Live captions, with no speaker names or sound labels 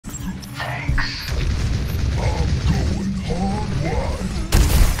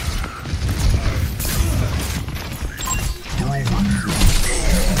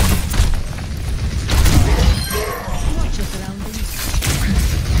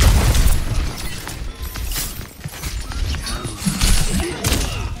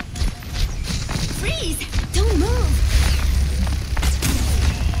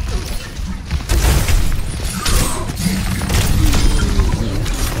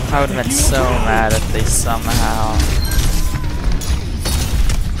I would have been so mad if they somehow...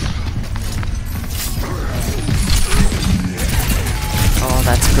 Oh,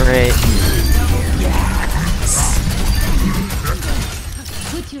 that's great. Yes.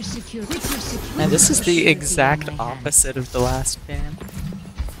 And this is the exact opposite of the last game.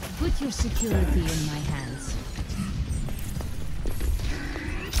 Put your security in my hands.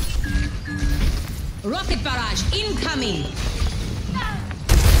 Rocket barrage incoming!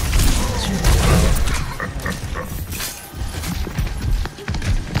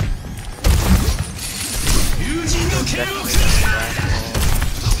 Heroes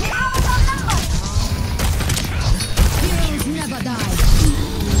never die.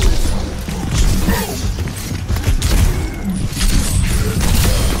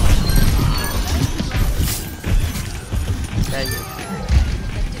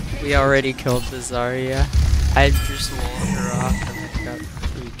 We already killed the Zarya. I just walled her off and then got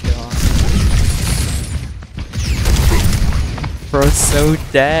free kill. Bro's so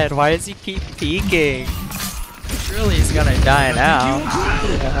dead. Why does he keep peeking? Surely he's gonna die now.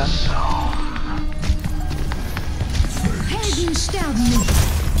 Yeah.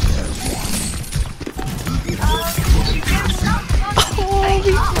 Oh,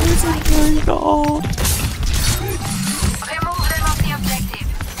 he was a goal.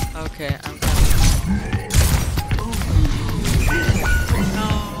 Okay, I'm coming. No,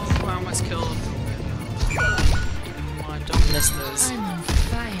 I almost killed him. Come on, don't miss those. I'm on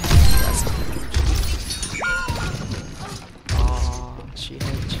fire. Oh, she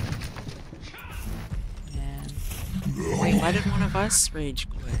hit you. Man. Wait, why did one of us rage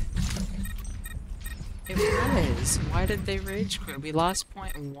quit? It was. Why did they rage quit? We lost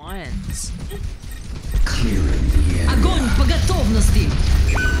point ones. Огонь по готовности.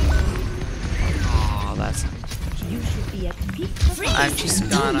 Oh, that's. You should be at peak. I'm just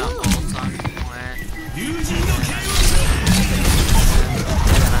gonna ult on point.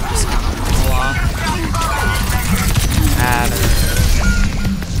 And I'm just gonna pull off. Matter.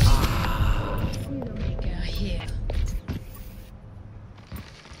 Here.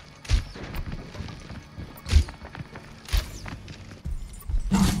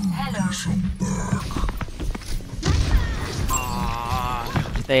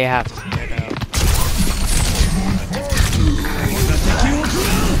 They have to get up.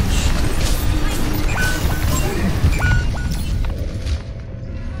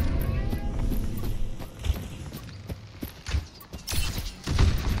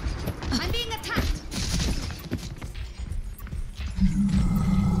 I'm being attacked.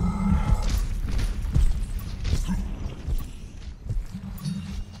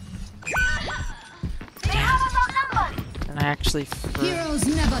 And I actually. Heroes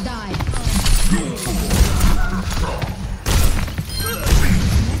never die.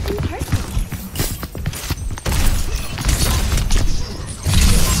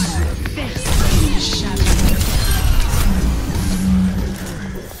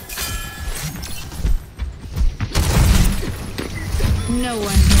 No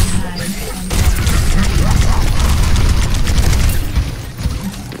one can hide.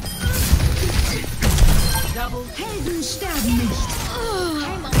 Helden sterben nicht.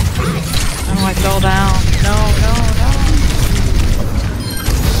 Oh, I fell down. No, no, no.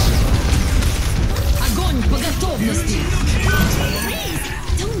 Огонь по готовности.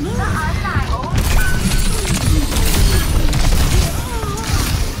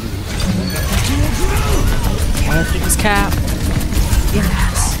 What if it was Cap?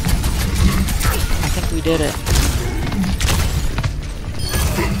 Yes. I think we did it.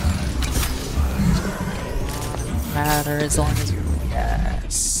 Matter as long as we.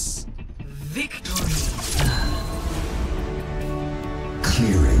 Yes. Victory.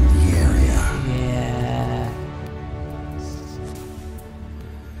 Clearing the area. Yeah.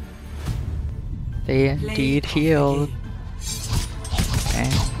 They indeed healed. Okay.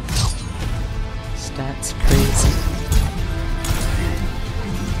 Stats crazy.